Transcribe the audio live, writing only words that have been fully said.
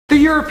The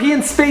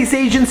European Space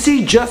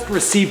Agency just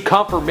received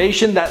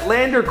confirmation that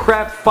lander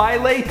craft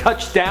Philae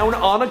touched down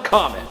on a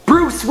comet.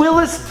 Bruce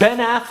Willis, Ben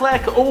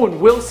Affleck, Owen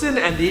Wilson,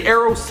 and the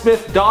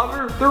Aerosmith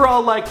daughter, they're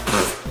all like,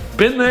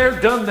 been there,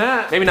 done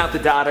that. Maybe not the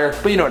daughter,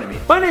 but you know what I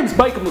mean. My name's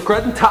Michael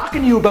McCrudden,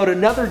 talking to you about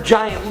another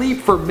giant leap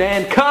for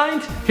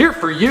mankind, here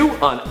for you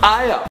on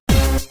I.O.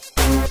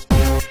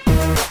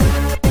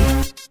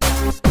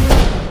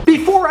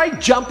 Before I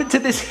jump into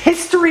this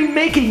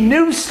history-making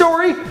news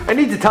story, I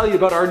need to tell you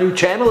about our new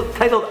channel. It's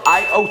titled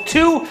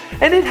IO2,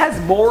 and it has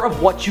more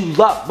of what you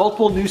love.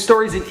 Multiple news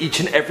stories in each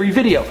and every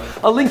video.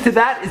 A link to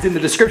that is in the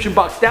description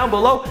box down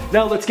below.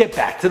 Now let's get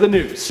back to the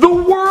news. The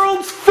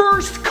world's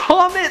first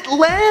comet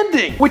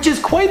landing, which is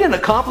quite an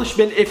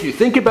accomplishment if you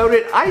think about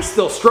it. I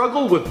still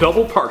struggle with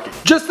double parking.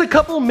 Just a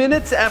couple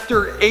minutes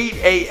after 8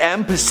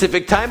 a.m.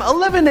 Pacific time,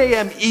 11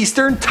 a.m.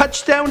 Eastern,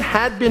 touchdown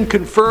had been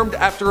confirmed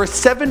after a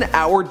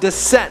 7-hour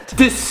descent.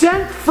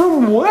 Descent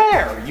from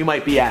where, you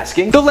might be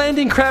asking? The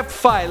landing craft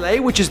Philae,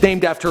 which is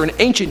named after an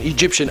ancient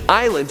Egyptian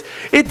island,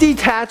 it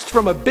detached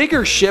from a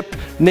bigger ship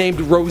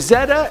named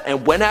Rosetta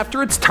and went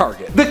after its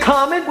target. The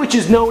comet, which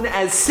is known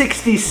as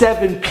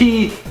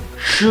 67P,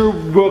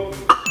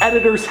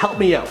 editors help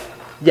me out.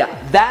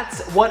 Yeah,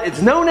 that's what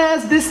it's known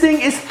as. This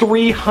thing is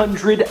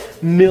 300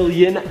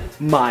 million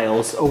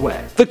miles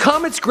away. The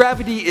comet's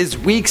gravity is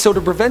weak, so to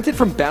prevent it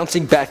from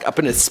bouncing back up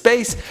into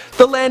space,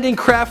 the landing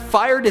craft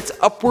fired its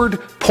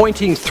upward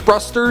pointing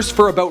thrusters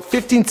for about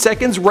 15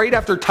 seconds right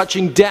after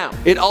touching down.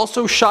 It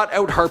also shot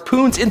out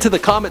harpoons into the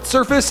comet's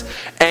surface,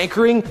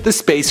 anchoring the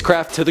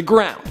spacecraft to the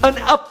ground. An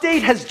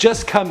update has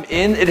just come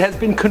in. It has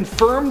been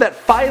confirmed that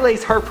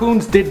Philae's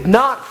harpoons did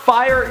not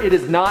fire. It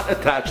is not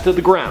attached to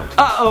the ground.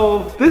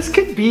 Uh-oh, this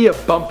could be a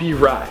bumpy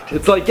ride.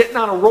 It's like getting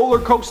on a roller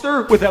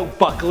coaster without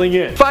buckling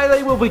in.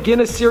 Philae will begin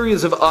a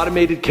series of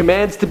automated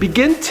commands to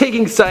begin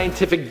taking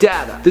scientific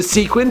data. The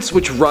sequence,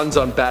 which runs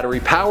on battery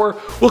power,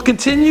 will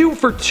continue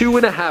for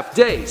 2.5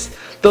 days.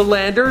 The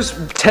lander's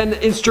 10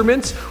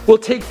 instruments will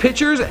take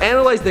pictures,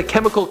 analyze the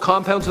chemical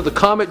compounds of the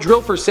comet,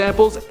 drill for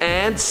samples,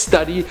 and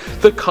study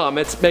the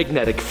comet's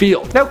magnetic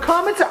field. Now,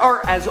 comets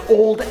are as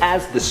old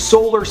as the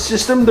solar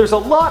system. There's a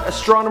lot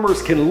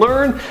astronomers can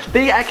learn.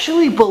 They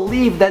actually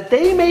believe that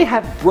they may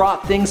have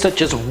brought things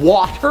such as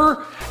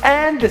water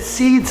and the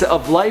seeds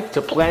of life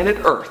to planet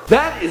Earth.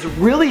 That is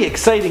really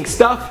exciting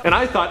stuff, and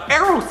I thought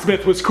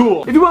Aerosmith was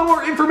cool. If you want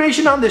more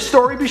information on this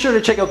story, be sure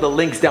to check out the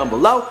links down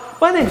below.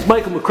 My name is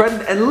Michael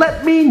McCrudden, and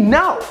let me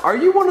know, are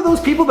you one of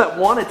those people that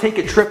want to take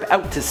a trip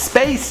out to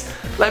space?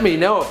 Let me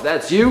know if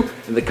that's you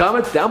in the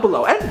comments down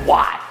below, and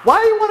why?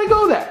 Why do you want to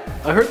go there?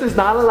 I heard there's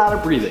not a lot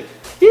of breathing.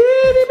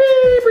 Itty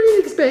bitty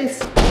breathing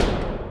space.